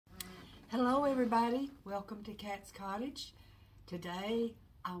Hello everybody, welcome to Kat's Cottage. Today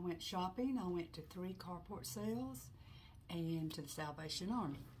I went shopping. I went to 3 carport sales and to the Salvation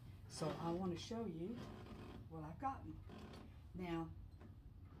Army. So I want to show you what I've gotten. Now,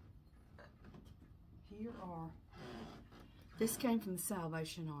 this came from the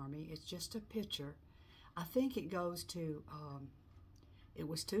Salvation Army. It's just a picture. I think it goes to, it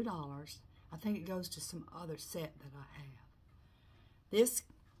was $2. I think it goes to some other set that I have. This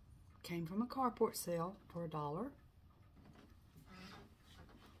came from a carport sale for $1.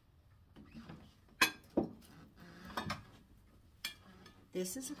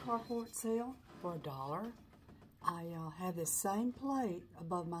 This is a carport sale for $1. I have this same plate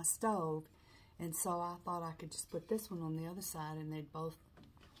above my stove, and so I thought I could just put this one on the other side and they'd both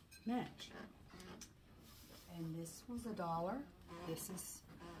match. And this was $1. This is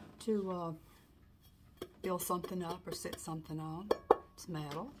to build something up or set something on. It's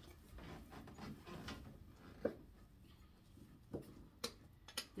metal.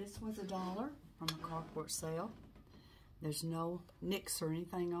 This was $1 from a carport sale. There's no nicks or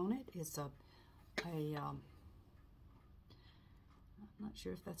anything on it. It's I'm not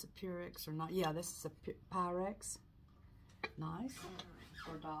sure if that's a Purex or not. Yeah, this is a Pyrex. Nice,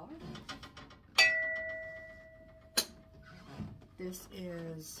 for $1. This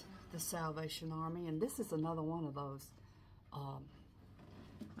is the Salvation Army, and this is another one of those.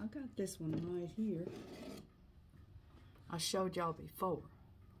 I got this one right here. I showed y'all before.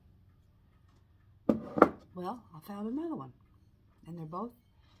 Well, I found another one, and they're both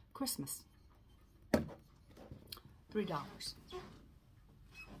Christmas. $3. Okay,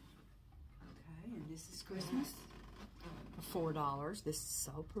 and this is Christmas for $4. This is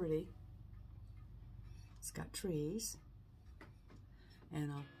so pretty. It's got trees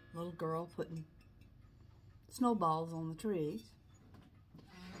and a little girl putting snowballs on the trees.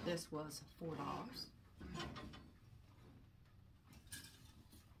 This was $4.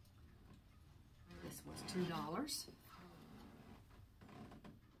 This was $2.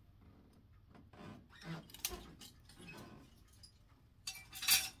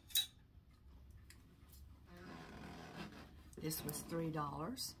 This was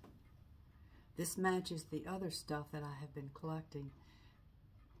 $3. This matches the other stuff that I have been collecting.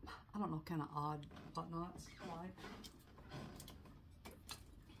 I don't know, kind of odd whatnots like.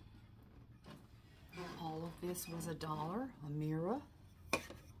 All of this was $1. A mirror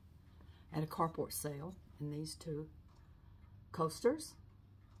at a carport sale, and these 2 coasters,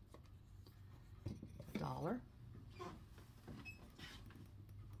 $1.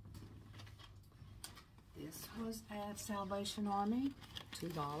 This was at Salvation Army,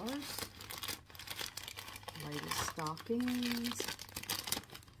 $2. Latest stockings,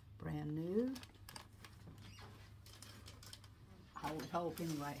 brand new. I would hope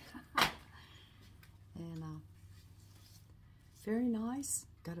anyway. And very nice.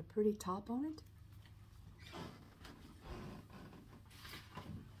 Got a pretty top on it.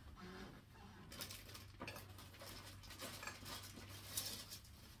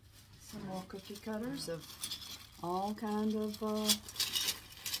 Some more cookie cutters of all kind of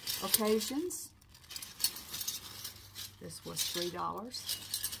occasions. This was $3.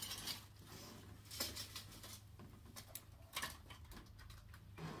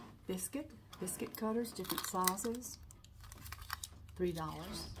 Biscuit cutters, different sizes. $3.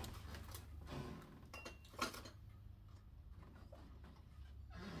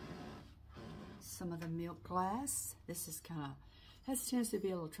 Some of the milk glass. This is tends to be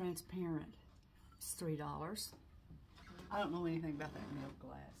a little transparent. It's $3. I don't know anything about that milk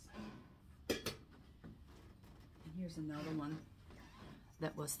glass. And here's another one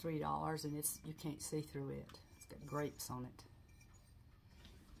that was $3, and you can't see through it. It's got grapes on it.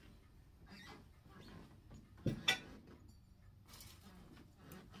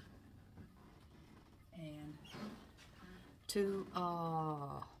 And 2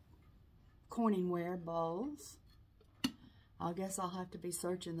 Corningware bowls. I guess I'll have to be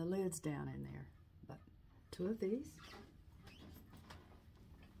searching the lids down in there. But 2 of these.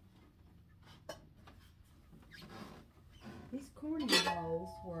 These Corning bowls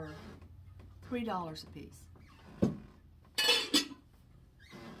were $3 a piece.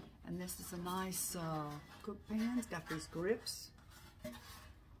 And this is a nice cook pan. It's got these grips.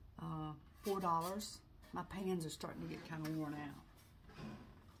 $4. My pans are starting to get kind of worn out.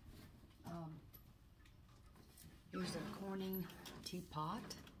 Here's a Corning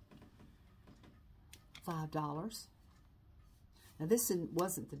teapot. $5. Now this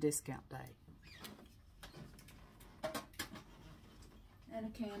wasn't the discount day. And a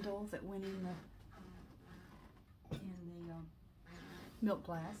candle that went in the milk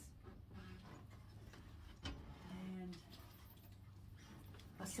glass.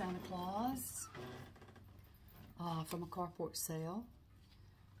 a Santa Claus from a carport sale.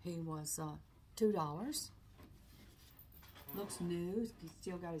 He was $2. Looks new. He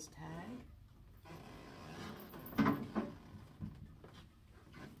still got his tag.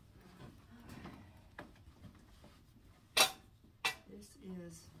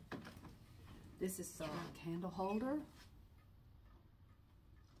 This is a candle holder.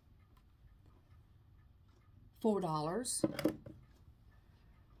 $4.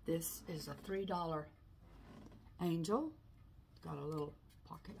 This is a $3 angel. Got a little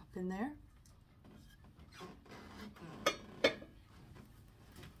pocket up in there.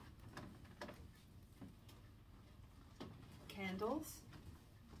 Candles.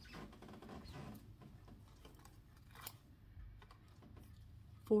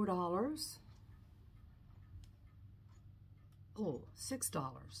 $4. Oh,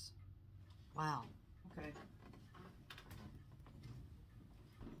 $6. Wow. Okay.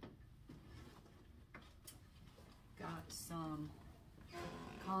 Got some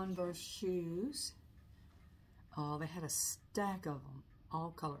Converse shoes. Oh, they had a stack of them,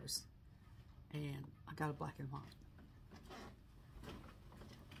 all colors. And I got a black and white.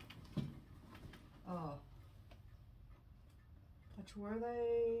 Oh. Which were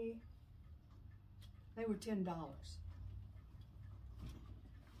they? They were $10.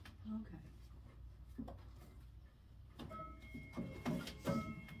 Okay.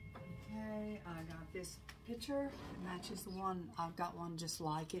 Okay, I got this picture. It matches the one. I've got one just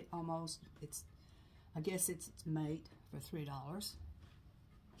like it almost. I guess it's its mate for $3.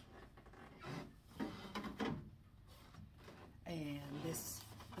 And this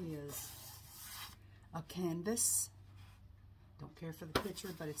is a canvas. Don't care for the picture,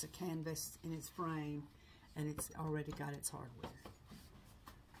 but it's a canvas in its frame, and it's already got its hardware.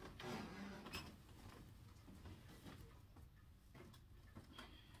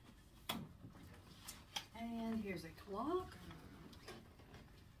 And here's a clock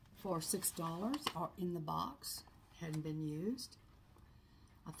for $6 in the box. Hadn't been used.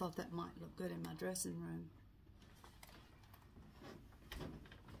 I thought that might look good in my dressing room.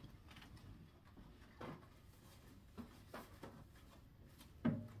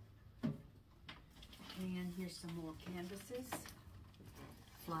 And here's some more canvases.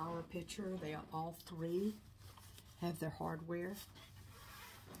 Flower pitcher. They are all three have their hardware.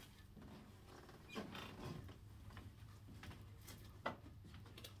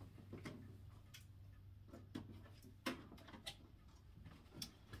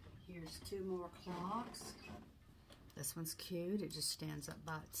 Here's two more clocks. This one's cute. It just stands up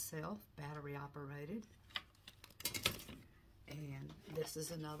by itself, battery operated. And this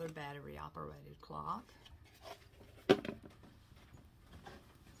is another battery operated clock.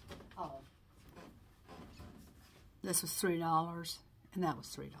 Oh. This was $3 and that was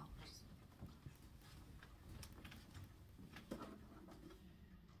 $3.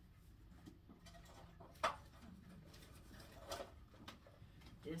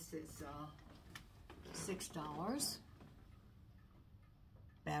 This is $6,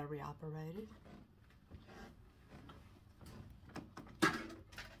 battery operated.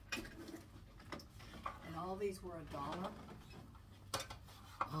 And all these were $1.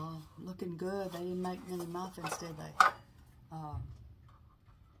 Looking good. They didn't make many muffins, did they?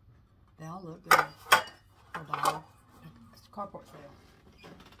 They all look good for $1. It's a carport sale.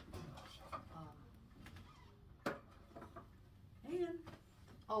 And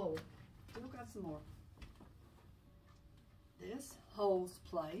oh, still got some more. This holds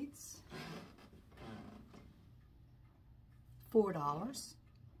plates. $4.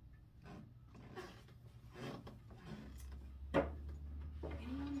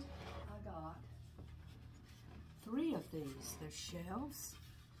 And I got 3 of these. They're shelves.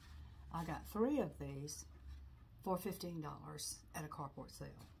 I got 3 of these for $15 at a carport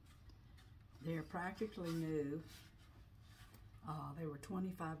sale. They're practically new. They were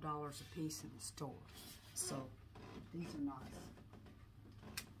 $25 a piece in the store. So these are nice.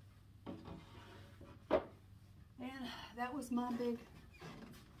 And that was my big,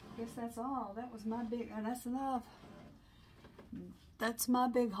 I guess that's all. That was my big, and that's enough. That's my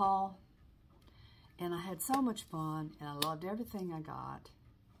big haul. And I had so much fun, and I loved everything I got.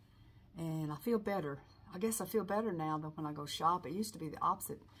 And I feel better. I guess I feel better now than when I go shop. It used to be the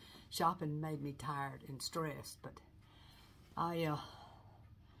opposite. Shopping made me tired and stressed, but I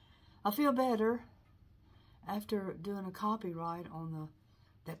feel better after doing a copyright on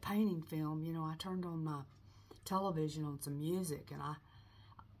that painting film. You know, I turned on my television on some music, and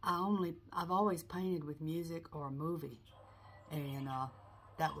I've always painted with music or a movie, and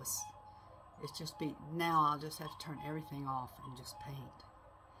it's just now I'll just have to turn everything off and just paint.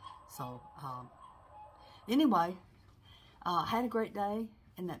 So, anyway, I had a great day,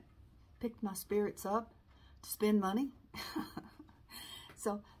 and that picked my spirits up to spend money.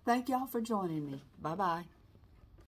 So, thank y'all for joining me. Bye-bye.